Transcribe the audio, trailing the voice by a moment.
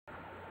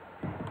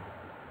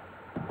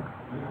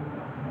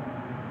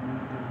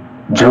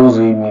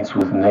Josie meets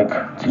with Nick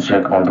to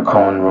check on the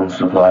common room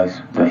supplies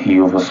that he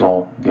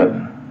oversaw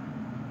getting.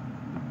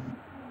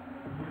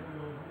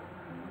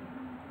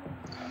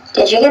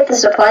 Did you get the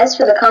supplies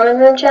for the common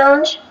room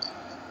challenge?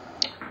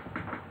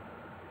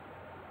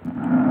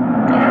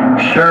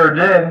 Sure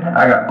did.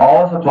 I got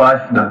all the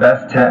supplies for the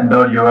best tent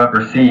build you'll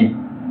ever see.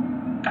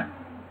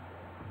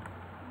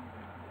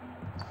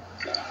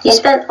 You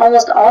spent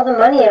almost all the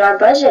money in our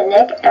budget,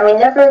 Nick, and we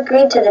never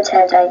agreed to the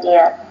tent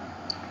idea.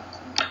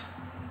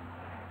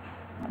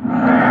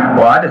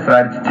 Well, I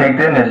decided to take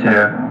the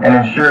initiative and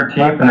ensure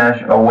Team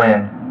Panache a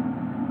win.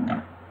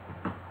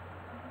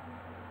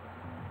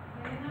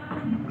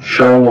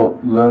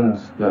 Charlotte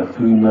learns that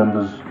 3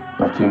 members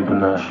of Team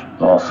Panache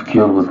are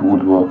skilled with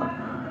woodwork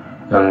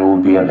and will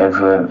be an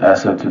excellent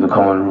asset to the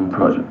common room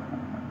project.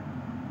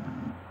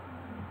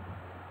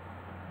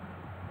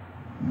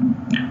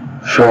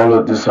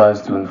 Charlotte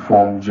decides to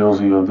inform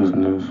Josie of this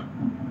news.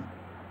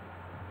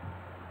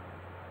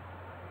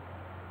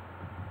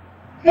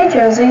 Hey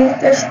Josie,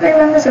 there's 3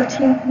 members of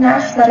Team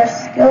Panache that are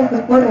skilled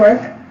with woodwork.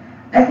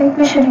 I think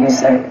we should use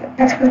their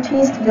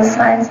expertise to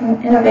design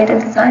some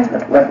innovative designs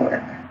with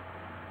woodwork.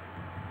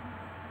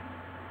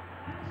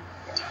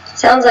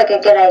 Sounds like a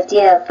good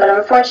idea, but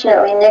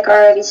unfortunately Nick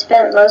already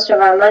spent most of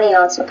our money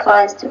on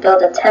supplies to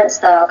build a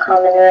tent-style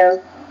common room.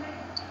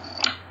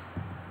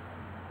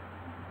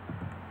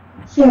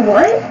 He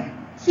what?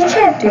 He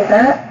can't do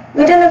that.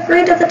 We didn't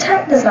agree to the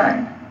tent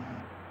design.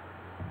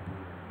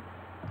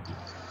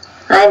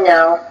 I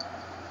know.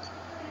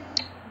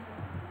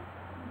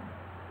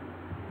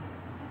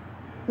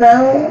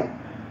 Well,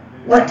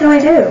 what do we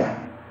do?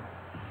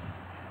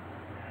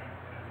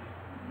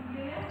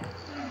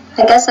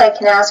 I guess I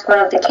can ask one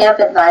of the camp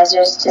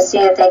advisors to see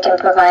if they can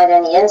provide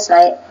any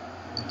insight.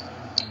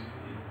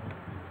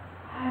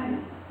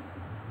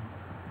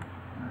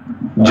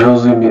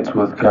 Josie meets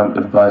with camp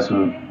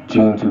advisor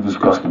Jean to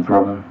discuss the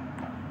problem.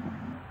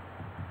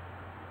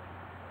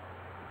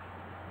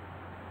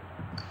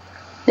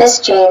 Miss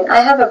Jane,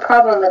 I have a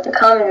problem with the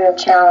common room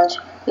challenge.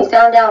 We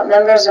found out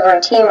members of our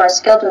team are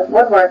skilled with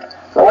woodwork,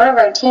 but one of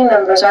our team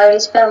members already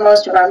spent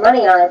most of our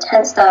money on a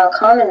tent-style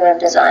common room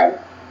design.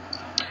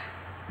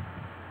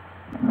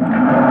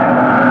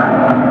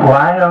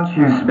 Why don't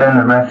you spend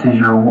the rest of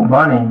your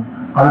money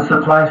on the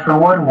supplies for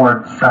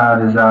woodwork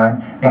style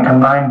design and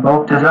combine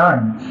both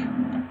designs?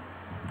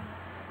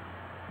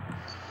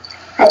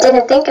 I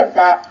didn't think of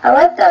that. I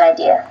like that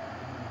idea.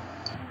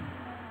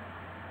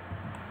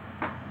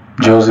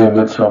 Josie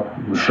meets up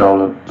with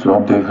Charlotte to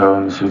update her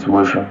on the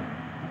situation.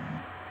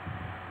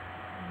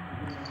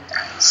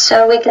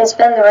 So we can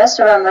spend the rest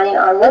of our money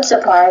on wood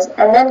supplies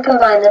and then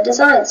combine the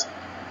designs.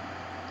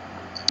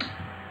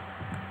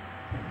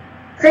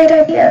 Great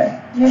idea.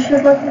 You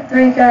should let the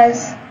 3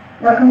 guys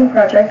work on the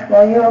project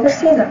while you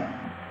oversee them.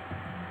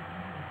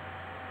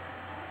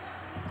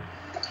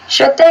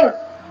 Sure thing.